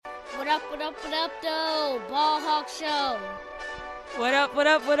though? Ball Hawk Show. What up,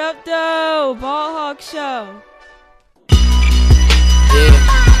 though? Ball Hawk Show. Yeah.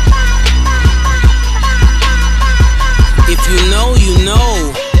 If you know, you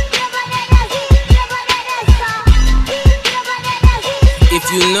know.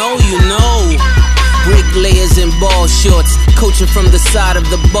 If you know, you know. Bricklayers in ball shorts, coaching from the side of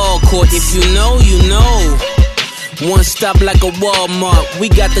the ball court. If you know, you know. One stop like a Walmart, we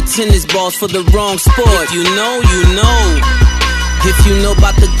got the tennis balls for the wrong sport. If you know, you know. If you know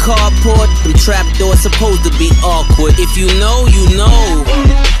about the carport, them trap doors supposed to be awkward. If you know, you know.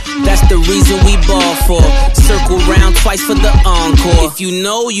 That's the reason we ball for. Circle round twice for the encore. If you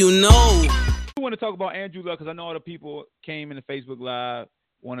know, you know. I want to talk about Andrew Luck because I know all the people came in the Facebook Live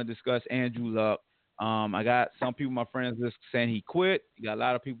want to discuss Andrew Luck. I got some people, my friends, just saying he quit. You got a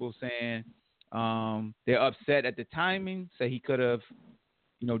lot of people saying they're upset at the timing, say he could have,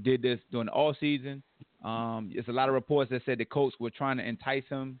 did this during the all season. There's a lot of reports that said the Colts were trying to entice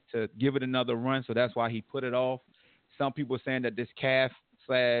him to give it another run, so that's why he put it off. Some people saying that this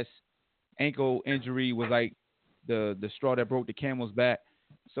calf/ankle injury was like the straw that broke the camel's back.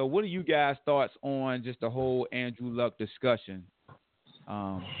 So what are you guys' thoughts on just the whole Andrew Luck discussion?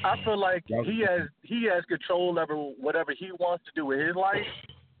 I feel like he has control over whatever he wants to do with his life.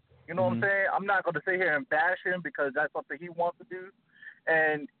 You know what I'm saying? I'm not going to sit here and bash him because that's something he wants to do.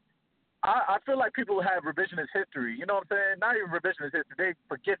 And I feel like people have revisionist history. You know what I'm saying? Not even revisionist history. They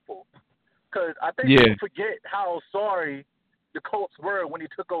forgetful. Because I think people forget how sorry the Colts were when he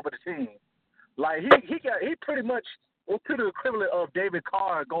took over the team. Like, he pretty much was to the equivalent of David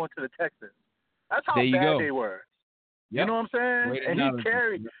Carr going to the Texans. That's how bad they were. Yep. You know what I'm saying? Great and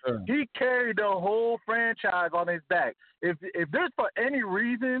he carried the whole franchise on his back. If there's for any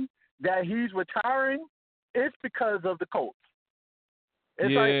reason that he's retiring, it's because of the Colts.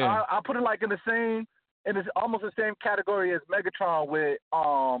 It's like I put it like in it's almost the same category as Megatron with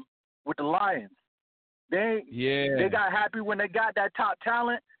the Lions. They got happy when they got that top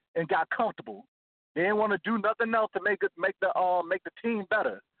talent and got comfortable. They didn't want to do nothing else to make the team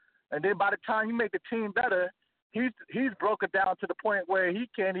better. And then by the time you make the team better, he's broken down to the point where he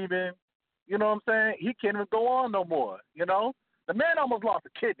can't even, you know what I'm saying? He can't even go on no more. You know, the man almost lost a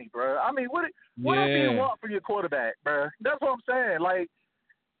kidney, bro. I mean, what else do you want from your quarterback, bro? That's what I'm saying. Like,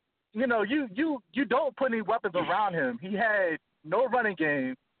 you don't put any weapons around him. He had no running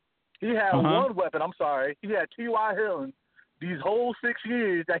game. He had one weapon. I'm sorry. He had T.Y. Hilton these whole 6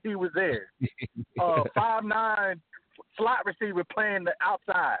 years that he was there. 5'9" slot receiver playing the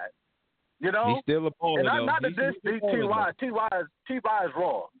outside. You know? He's still a baller, and not that this T.Y. T.Y. is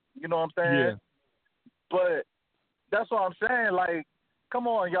raw. You know what I'm saying? Yeah. But that's what I'm saying. Like, come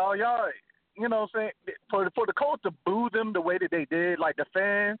on, y'all. Y'all, you know what I'm saying? For the Colts to boo them the way that they did, like the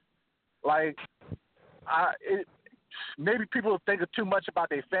fans, like, maybe people think too much about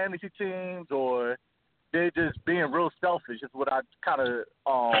their fantasy teams or they're just being real selfish is what I kind of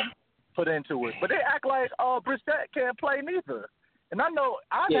put into it. But they act like Brissett can't play neither. And I know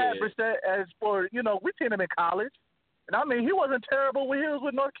I had Brissett as for, we seen him in college. And I mean, he wasn't terrible when he was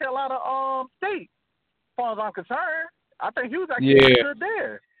with North Carolina State. As far as I'm concerned, I think he was actually good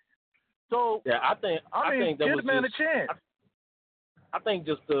there. So, I think give the man a chance. I think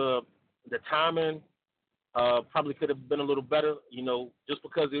just the timing probably could have been a little better, just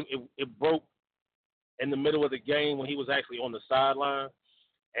because it broke in the middle of the game when he was actually on the sideline.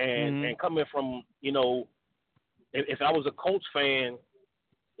 And coming from, if I was a Colts fan,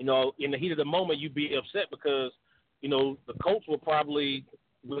 in the heat of the moment, you'd be upset because, the Colts were probably,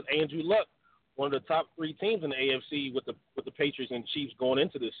 with Andrew Luck, one of the top 3 teams in the AFC with the Patriots and Chiefs going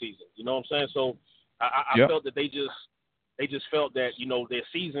into this season. You know what I'm saying? So I felt that they just felt that, their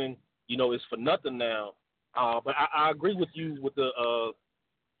season, is for nothing now. But I agree with you with the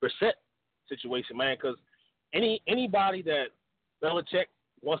Brissett situation, man, because anybody that Belichick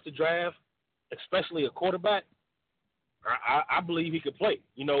wants to draft, especially a quarterback, I believe he could play.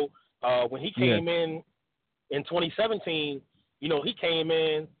 When he came in 2017, he came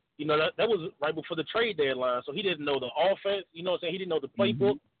in, that was right before the trade deadline, so he didn't know the offense, He didn't know the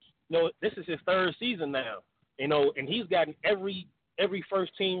playbook. This is his 3rd season now, and he's gotten every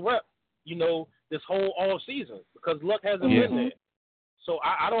first team rep, this whole all season because Luck hasn't been there. So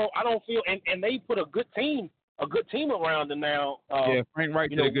I don't feel, and they put a good team around him now. Frank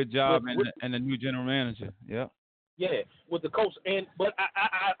Reich did a good job, and the new general manager. Yeah. Yeah, with the Colts, but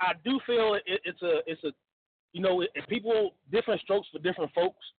I do feel it's a people different strokes for different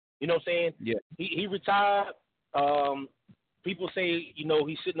folks. You know what I'm saying? Yeah. He retired. People say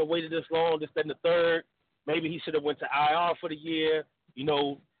he shouldn't have waited this long, this, that, and the third. Maybe he should have went to IR for the year.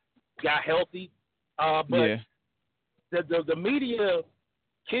 got healthy. But the media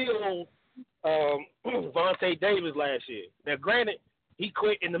killed Vontae Davis last year. Now, granted, he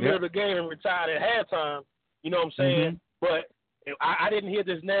quit in the middle of the game and retired at halftime. You know what I'm saying? But I didn't hear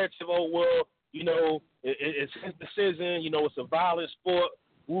this narrative. Oh well, you know, it's his decision. You know, it's a violent sport.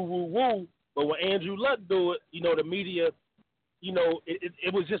 Woo woo woo. But when Andrew Luck do it, you know, the media, you know,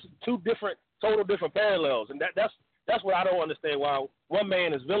 it was just two total different parallels, and that's what I don't understand. Why one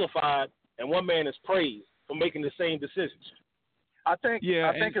man is vilified and one man is praised for making the same decisions. I think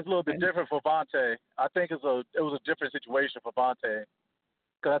it's a little bit different for Vontae. I think it was a different situation for Vontae,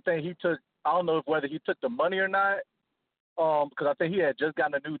 because I think he took. I don't know whether he took the money or not, because I think he had just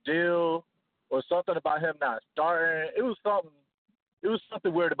gotten a new deal or something about him not starting. It was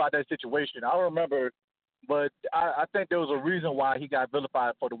something weird about that situation. I don't remember, but I think there was a reason why he got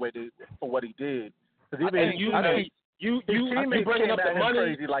vilified for what he did. Because you bringing up the money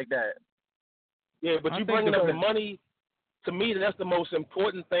crazy like that. Yeah, but you bringing up the money. To me, that's the most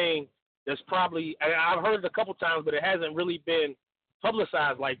important thing. That's probably, and I've heard it a couple times, but it hasn't really been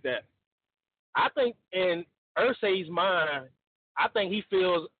publicized like that. I think in Irsay's mind, I think he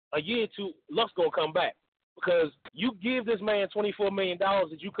feels a year or two, Luck's gonna come back, because you give this man $24 million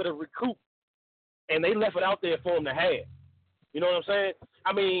that you could have recouped, and they left it out there for him to have. You know what I'm saying?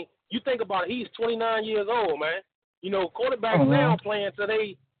 I mean, you think about it. He's 29 years old, man. You know, quarterbacks now playing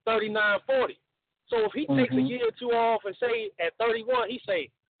today 39, 40. So if he takes a year or two off and say at 31, he say,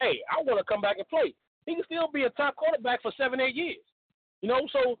 hey, I want to come back and play. He can still be a top quarterback for 7-8 years. You know,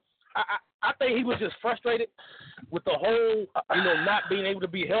 so I think he was just frustrated with the whole, you know, not being able to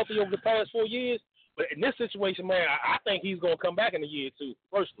be healthy over the past 4 years. But in this situation, man, I think he's going to come back in a year or two,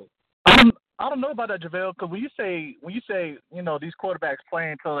 personally. I don't know about that, JaVale, because when you say, you know, these quarterbacks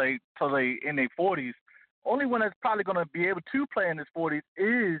playing till they in their 40s, only one that's probably going to be able to play in his 40s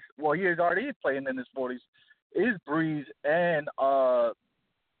is, well, he is already playing in his 40s, is Breeze and Tom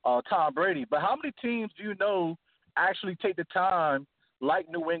Brady. But how many teams do you know actually take the time, like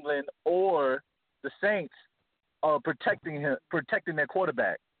New England or the Saints, protecting their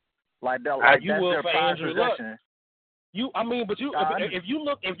quarterback? Like that, like you that's will their for prime Andrew possession. If you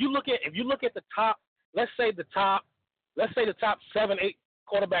look at the top, let's say the top 7-8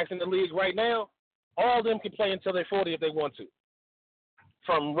 quarterbacks in the league right now, all of them can play until they're 40 if they want to.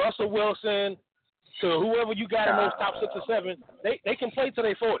 From Russell Wilson to whoever you got in those top 6 or 7, they can play till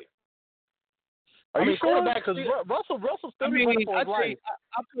they're 40. Are you sure? Because Russell's still running for his life.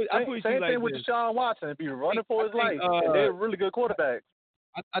 Same thing with Deshaun Watson. Be running for his life. And they're really good quarterbacks.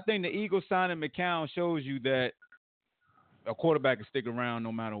 I think the Eagles signing McCown shows you that a quarterback can stick around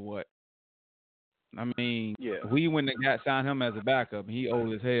no matter what. I mean, we went and signed him as a backup, and he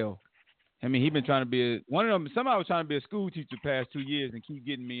old as hell. I mean, he's been trying to be somebody was trying to be a school teacher the past 2 years and keep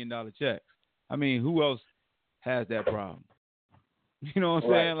getting $1 million checks. I mean, who else has that problem? You know what I'm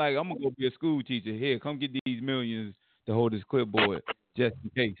saying? Like, I'm gonna go be a school teacher. Here, come get these millions to hold this clipboard just in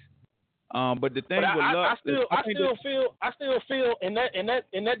case. But the thing with Luck, I still feel in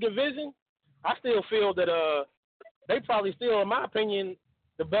that division, I still feel that they probably still, in my opinion,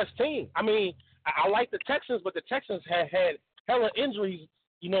 the best team. I mean, I like the Texans, but the Texans have had hella injuries.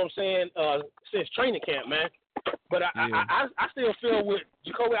 You know what I'm saying? Since training camp, man. But I still feel with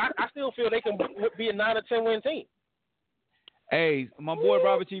Jacoby, I still feel they can be a 9 or 10 win team. Hey, my boy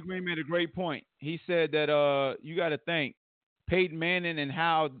Robert T. Green made a great point. He said that you got to think Peyton Manning and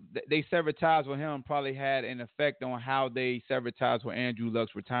how they severed ties with him probably had an effect on how they severed ties with Andrew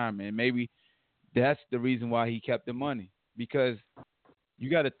Luck's retirement. And maybe that's the reason why he kept the money, because you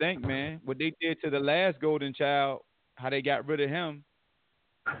got to think, man, what they did to the last golden child, how they got rid of him.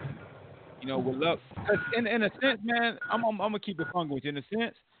 You know, with Luck, in a sense, man, I'm gonna keep it funky with you. In a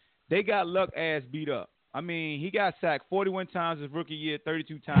sense, they got Luck ass beat up. I mean, he got sacked 41 times his rookie year,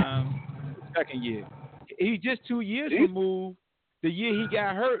 32 times his second year. He just 2 years removed. The year he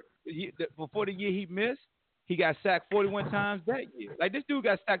got hurt, before the year he missed, he got sacked 41 times that year. Like, this dude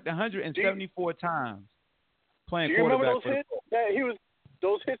got sacked 174 times playing quarterback. Do you remember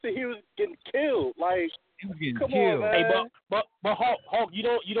those hits that he was getting killed? Like, he was getting come killed. on, man. Hey, but Hawk, you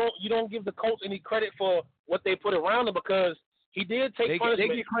don't give the Colts any credit for what they put around him, because he did take punishment.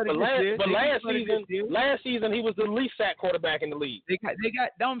 They get credit but last season he was the least sacked quarterback in the league. They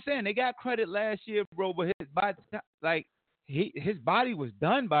got. I'm saying they got credit last year, bro. But his body was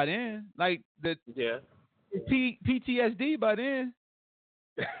done by then. Like PTSD by then.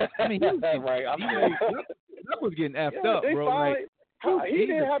 I mean, he was getting, Luck was getting effed up, bro. He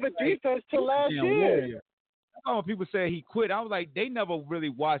didn't have a defense till last year. That's why when people say he quit, I was like, they never really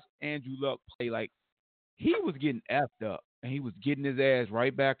watched Andrew Luck play. Like, he was getting effed up, and he was getting his ass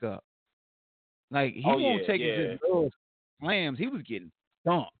right back up. Like he won't take it just those slams. He was getting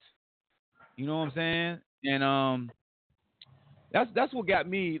thumped. You know what I'm saying? And that's what got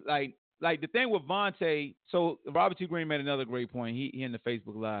me like the thing with Vontae. So Robert T. Green made another great point. He in the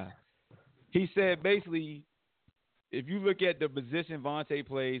Facebook Live. He said basically, if you look at the position Vontae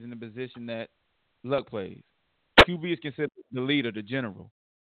plays and the position that Luck plays, QB is considered the leader, the general.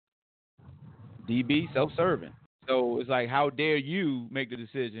 DB self-serving. So it's like, how dare you make the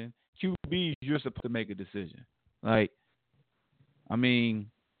decision? QB, you're supposed to make a decision. Like, I mean,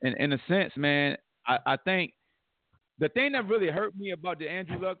 in a sense, man, I think the thing that really hurt me about the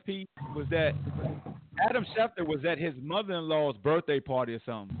Andrew Luck piece was that Adam Schefter was at his mother-in-law's birthday party or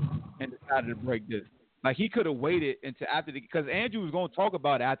something and decided to break this. Like, he could have waited until after because Andrew was going to talk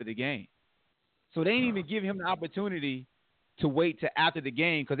about it after the game. So they didn't even give him the opportunity to wait till after the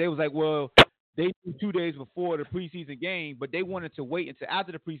game because they was like, well, they knew 2 days before the preseason game, but they wanted to wait until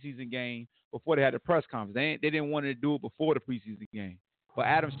after the preseason game before they had the press conference. They didn't want to do it before the preseason game. But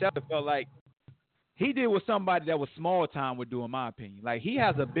Adam Schefter felt like he did what somebody that was small time would do, in my opinion. Like, he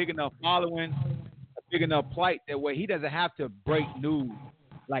has a big enough following, a big enough plight that way he doesn't have to break news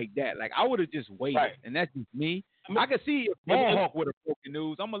like that. Like, I would have just waited, right. And that's just me. I could see if Ball Hawk would have broken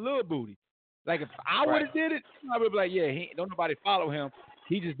news. I'm a little booty. Like, if I would have did it, I would be like, yeah, don't nobody follow him.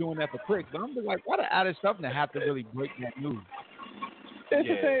 He's just doing that for clicks. But I'm just like, why the Adam Schefter have to really break that news? It's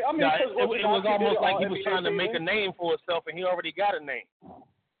the same. I mean, it was almost like he was trying to make a name for himself, and he already got a name.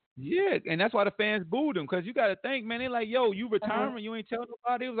 Yeah, and that's why the fans booed him, because you got to think, man. They're like, yo, you retiring, you ain't telling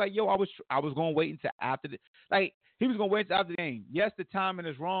nobody. It was like, yo, I was going to wait until after the – like, he was going to wait until after the game. Yes, the timing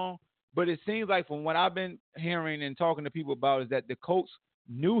is wrong, but it seems like from what I've been hearing and talking to people about is that the coach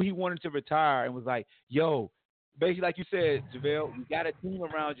knew he wanted to retire and was like, yo, basically like you said, JaVale, you got a team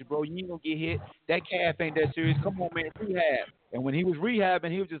around you, bro. You ain't going to get hit. That calf ain't that serious. Come on, man, rehab. And when he was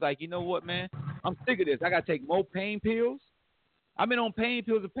rehabbing, he was just like, you know what, man? I'm sick of this. I got to take more pain pills. I've been on pain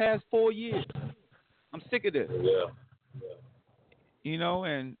pills the past 4 years. I'm sick of this. Yeah. You know,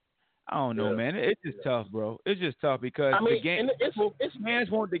 and I don't know, man. It's just tough, bro. It's just tough because the game,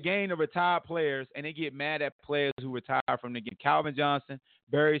 fans want the game to retire players, and they get mad at players who retire from the game. Calvin Johnson,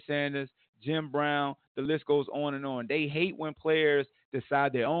 Barry Sanders, Jim Brown, the list goes on and on. They hate when players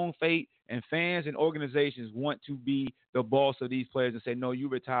decide their own fate, and fans and organizations want to be the boss of these players and say, no, you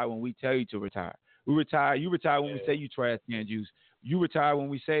retire when we tell you to retire. You retire when we say you trash can juice. You retire when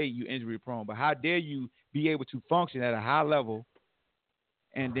we say you injury prone. But how dare you be able to function at a high level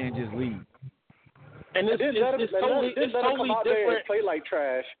and then just leave? And it's totally different. And play like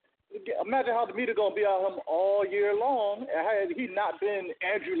trash. Imagine how the media gonna be on him all year long. Had he not been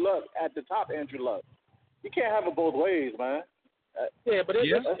Andrew Luck at the top, Andrew Luck, you can't have it both ways, man. Yeah, but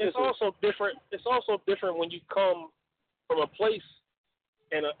it's also different. It's also different when you come from a place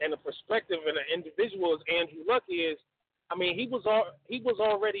and a perspective and an individual as Andrew Luck is. I mean, he was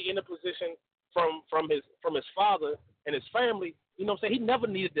already in a position from his father and his family. You know what I'm saying? He never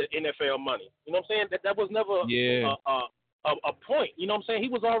needed the NFL money. You know what I'm saying? That was never a point. You know what I'm saying? He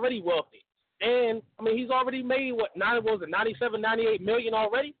was already wealthy. And, I mean, he's already made, 97, 98 million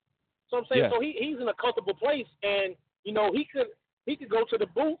already? So I'm saying, so he's in a comfortable place. And, you know, he could go to the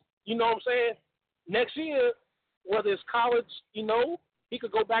booth, you know what I'm saying, next year, whether it's college, you know, he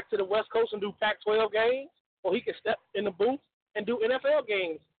could go back to the West Coast and do Pac-12 games, or he could step in the booth and do NFL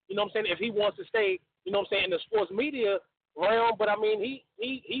games, you know what I'm saying, if he wants to stay, you know what I'm saying, in the sports media realm. But, I mean,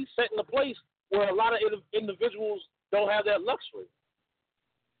 he's set in a place where a lot of individuals don't have that luxury.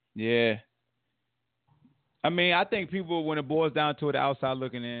 Yeah. I mean, I think people, when it boils down to it, outside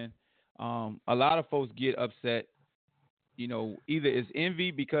looking in, a lot of folks get upset. You know, either it's envy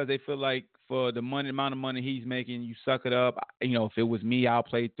because they feel like for the amount of money he's making, you suck it up. You know, if it was me, I'll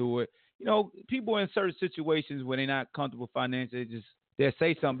play through it. You know, people in certain situations where they're not comfortable financially, they'll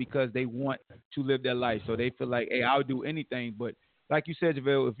say something because they want to live their life. So they feel like, hey, I'll do anything. But like you said,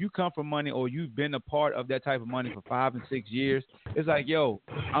 JaVale, if you come from money or you've been a part of that type of money for 5 and 6 years, it's like, yo,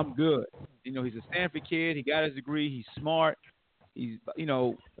 I'm good. You know, he's a Stanford kid. He got his degree. He's smart. He's, you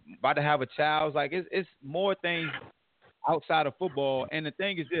know, about to have a child. It's like it's more things outside of football. And the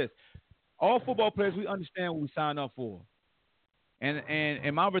thing is this, all football players, we understand what we sign up for.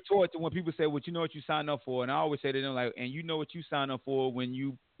 And my retort to when people say, well, you know what you signed up for, and I always say to them, like, and you know what you signed up for when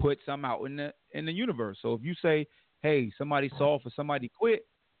you put something out in the universe. So if you say, hey, somebody soft or somebody quit,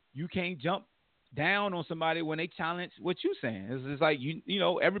 you can't jump down on somebody when they challenge what you're saying. It's like, you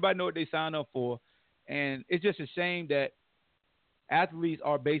know, everybody know what they signed up for. And it's just a shame that athletes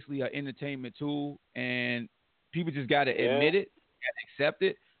are basically an entertainment tool, and people just got to admit it and accept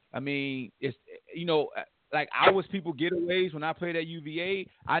it. I mean, it's, you know, like ours people getaways when I played at UVA.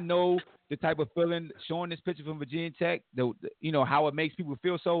 I know the type of feeling showing this picture from Virginia Tech, you know, how it makes people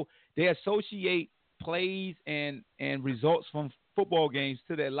feel. So they associate plays and results from football games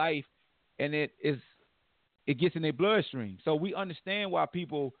to their life, and it gets in their bloodstream. So we understand why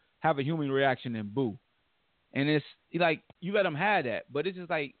people have a human reaction and boo. And it's like you let them have that, but it's just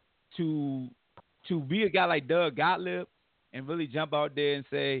like to be a guy like Doug Gottlieb and really jump out there and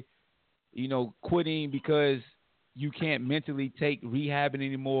say, you know, quitting because you can't mentally take rehabbing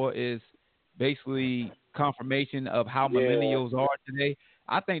anymore is basically confirmation of how millennials are today.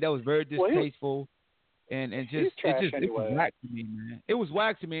 I think that was very distasteful, and just it was whack to me, man. It was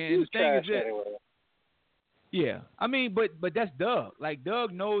whack to me, and the thing is that, yeah, I mean, but that's Doug. Like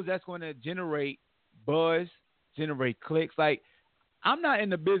Doug knows that's going to generate buzz, generate clicks. Like I'm not in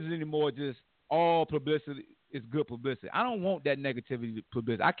the business anymore. Just all publicity is good publicity. I don't want that negativity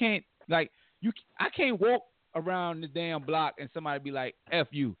publicity. I can't I can't walk around the damn block and somebody be like F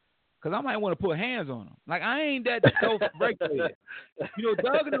you, because I might want to put hands on them. Like I ain't that self-regulated. You know,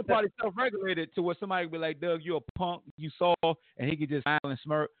 Doug and the party self-regulated to where somebody be like, Doug, you're a punk, you saw, and he could just smile and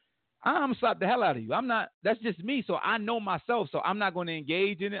smirk. I'm gonna slap the hell out of you. I'm not. That's just me. So I know myself. So I'm not going to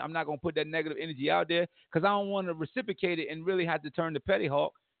engage in it. I'm not going to put that negative energy out there because I don't want to reciprocate it and really have to turn to petty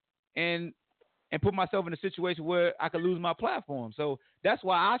hawk and put myself in a situation where I could lose my platform. So that's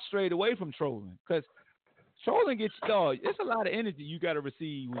why I strayed away from trolling, because trolling gets started. It's a lot of energy you got to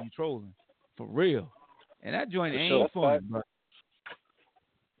receive when you're trolling, for real. And that joint ain't fun, bro.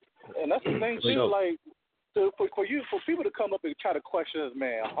 And that's the thing too. Like, so for people to come up and try to question this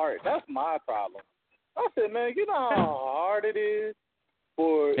man's heart, that's my problem. I said, man, you know how hard it is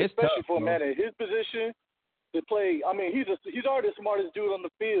especially for a man in his position to play. I mean, he's already the smartest dude on the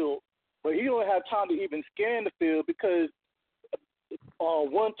field, but he don't have time to even scan the field because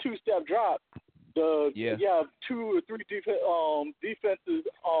 1-2 step drop. You have 2 or 3 defensive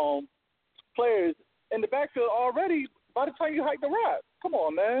players in the backfield already by the time you hike the route. Come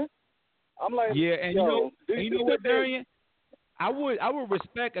on, man. I'm like, yeah, and you know what, Darian? I would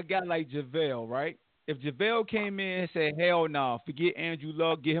respect a guy like JaVale, right? If JaVale came in and said, hell no, forget Andrew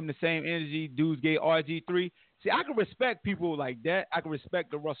Luck, give him the same energy dudes gave RG3. See, I can respect people like that. I can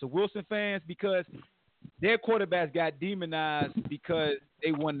respect the Russell Wilson fans because their quarterbacks got demonized because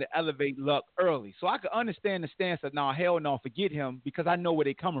they wanted to elevate Luck early. So I can understand the stance of, no, hell no, forget him, because I know where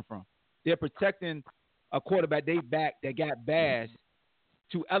they're coming from. They're protecting a quarterback they back that got bashed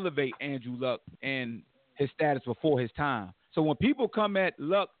to elevate Andrew Luck and his status before his time. So when people come at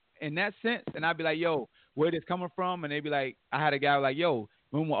Luck in that sense, and I'd be like, yo, where this coming from? And they'd be like, I had a guy like, yo,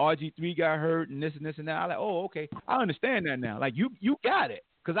 remember when RG3 got hurt and this and this and that? I'm like, oh, okay, I understand that now. Like, you got it,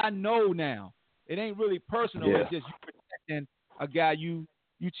 because I know now. It ain't really personal. Yeah. It's just you protecting a guy you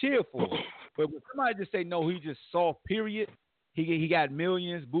cheer for. But when somebody just say, no, he just soft, period, he got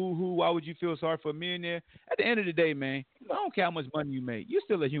millions, boo-hoo, why would you feel sorry for a millionaire? At the end of the day, man, I don't care how much money you make. You're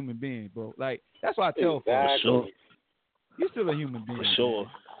still a human being, bro. Like, that's why I tell folks. Sure. You're still a human being. For sure.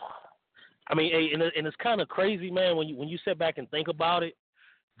 Man. I mean, hey, and it's kind of crazy, man, when you sit back and think about it.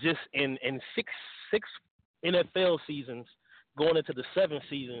 Just in six NFL seasons, going into the 7th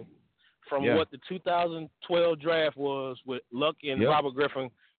season, from what the 2012 draft was with Luck and Robert Griffin,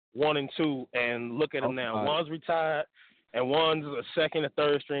 1 and 2, and look at them now. One's retired, and one's a second and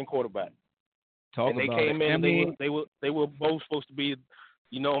third string quarterback. And they came in, they were both supposed to be,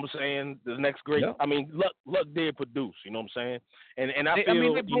 you know what I'm saying, the next great. I mean, Luck did produce, you know what I'm saying, and I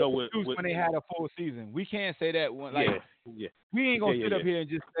feel, they you know, when they had a full season, we can't say that one. Like, we ain't gonna sit up here and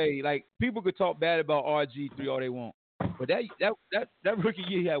just say, like, people could talk bad about RG3 all they want, but that rookie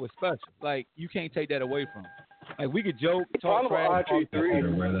year he had was special. Like, you can't take that away from him. Like, we could joke, talk crap.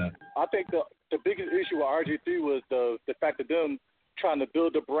 RG3, I think the biggest issue with RG3 was the fact of them trying to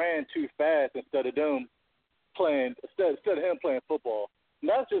build a brand too fast instead of him playing football. And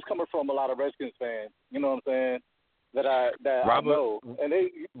that's just coming from a lot of Redskins fans. You know what I'm saying? I know. And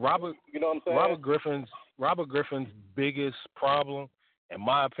Robert, you know what I'm saying? Robert Griffin's biggest problem, in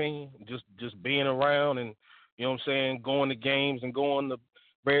my opinion, just being around and, you know what I'm saying, going to games and going to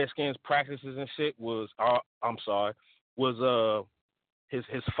Redskins practices and shit was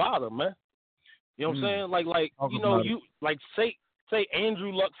his father, man. You know what I'm saying? Like you know, you like say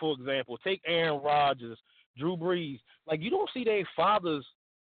Andrew Luck, for example, take Aaron Rodgers, Drew Brees. Like, you don't see their fathers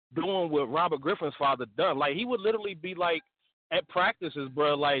doing what Robert Griffin's father done. Like, he would literally be like at practices,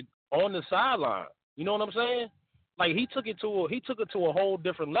 bro, like on the sideline. You know what I'm saying? Like, he took it to a whole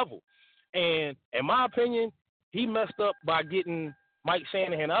different level. And in my opinion, he messed up by getting Mike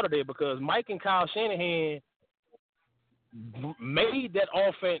Shanahan out of there, because Mike and Kyle Shanahan made that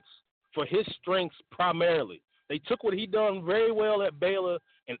offense for his strengths primarily. They took what he done very well at Baylor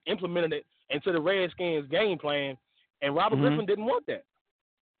and implemented it into the Redskins game plan, and Robert Griffin didn't want that.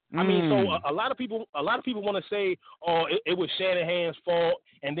 I mean, so a lot of people want to say, oh, it was Shanahan's fault,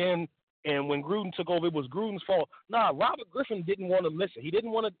 and when Gruden took over, it was Gruden's fault. Nah, Robert Griffin didn't want to listen. He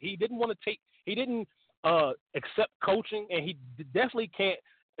didn't accept coaching, and he definitely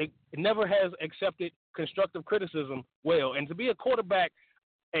never has accepted constructive criticism well. And to be a quarterback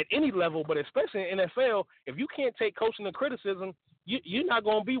at any level, but especially in NFL, if you can't take coaching and criticism, you're not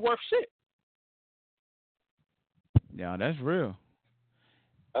going to be worth shit. Yeah, that's real.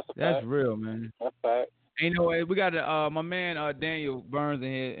 That's real, man. That's fact. You know, we got my man Daniel Burns in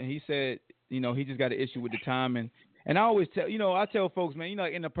here, and he said, you know, he just got an issue with the timing. And I always tell folks, man, you know,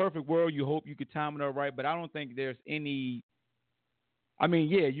 in the perfect world, you hope you could time it up right, but I don't think there's any. I mean,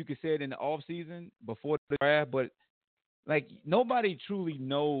 yeah, you could say it in the off season before the draft, but like nobody truly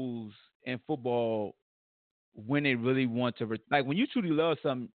knows in football when they really want to. Like when you truly love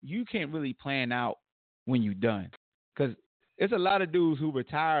something, you can't really plan out when you're done, because there's a lot of dudes who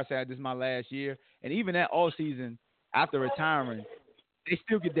retire, say, this is my last year, and even that all season after retiring, they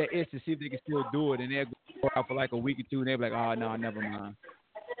still get that itch to see if they can still do it, and they'll go out for like a week or two, and they'll be like, oh, no, never mind.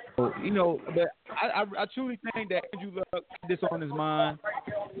 So, you know, but I truly think that Andrew Luck had this on his mind,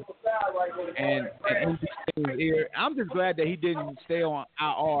 and he stayed here. I'm just glad that he didn't stay on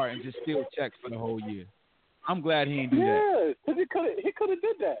IR and just steal checks for the whole year. I'm glad he didn't do that. Yeah, because he could have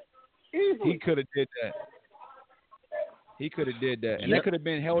did that easily. He could have did that. And that could have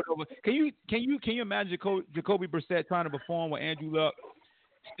been held over. Can you imagine Jacoby Brissett trying to perform with Andrew Luck,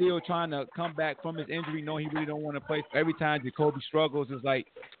 still trying to come back from his injury, knowing he really don't want to play? Every time Jacoby struggles, it's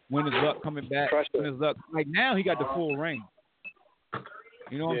like, when is Luck coming back? When is Luck? Like now, he got the full ring.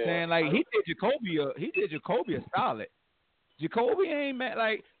 You know what I'm saying? Like he did Jacoby a solid. Jacoby ain't mad.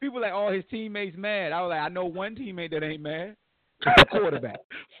 Like people like, oh, his teammates mad. I was like, I know one teammate that ain't mad. The quarterback.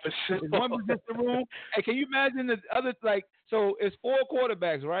 There's one position room. Hey, can you imagine the other, like, so it's 4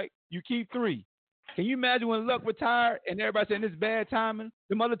 quarterbacks, right? You keep 3. Can you imagine when Luck retired and everybody saying this bad timing?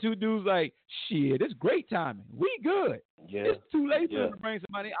 Them other 2 dudes like, shit, it's great timing. We good. Yeah. It's too late for them to bring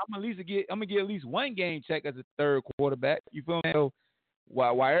somebody. I'm gonna get at least one game check as a 3rd quarterback. You feel me? So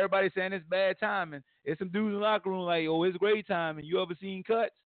while everybody's saying it's bad timing, it's some dudes in the locker room like, oh, it's great timing. You ever seen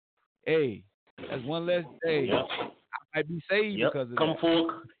cuts? Hey, that's one less day. Yep. Might be saved because of come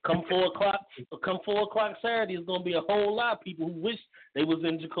 4 o'clock Saturday, it's gonna be a whole lot of people who wish they was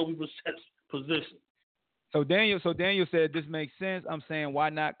in Jacoby Brissett's position. So Daniel said this makes sense. I'm saying, why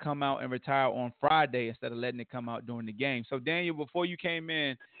not come out and retire on Friday instead of letting it come out during the game? So Daniel, before you came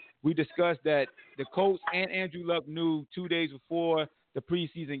in, we discussed that the Colts and Andrew Luck knew 2 days before the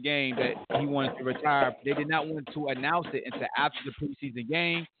preseason game that he wanted to retire. They did not want to announce it until after the preseason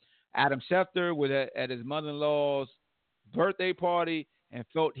game. Adam Schefter was at his mother-in-law's birthday party and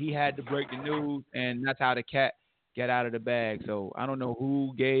felt he had to break the news, and that's how the cat got out of the bag. So I don't know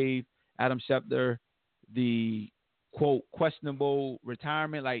who gave Adam Schefter the, quote, questionable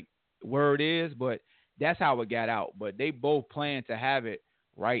retirement, like word is, but that's how it got out. But they both planned to have it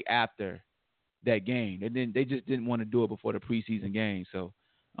right after that game. They just didn't want to do it before the preseason game. So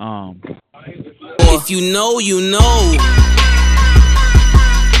if you know, you know.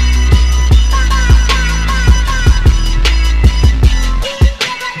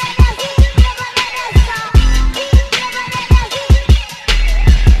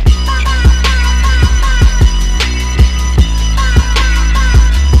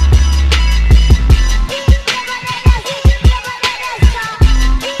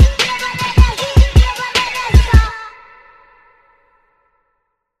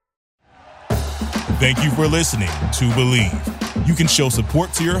 Thank you for listening to Believe. You can show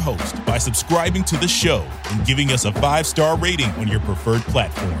support to your host by subscribing to the show and giving us a 5-star rating on your preferred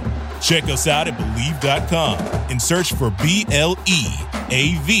platform. Check us out at Believe.com and search for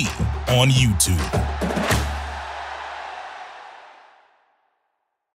BLEAV on YouTube.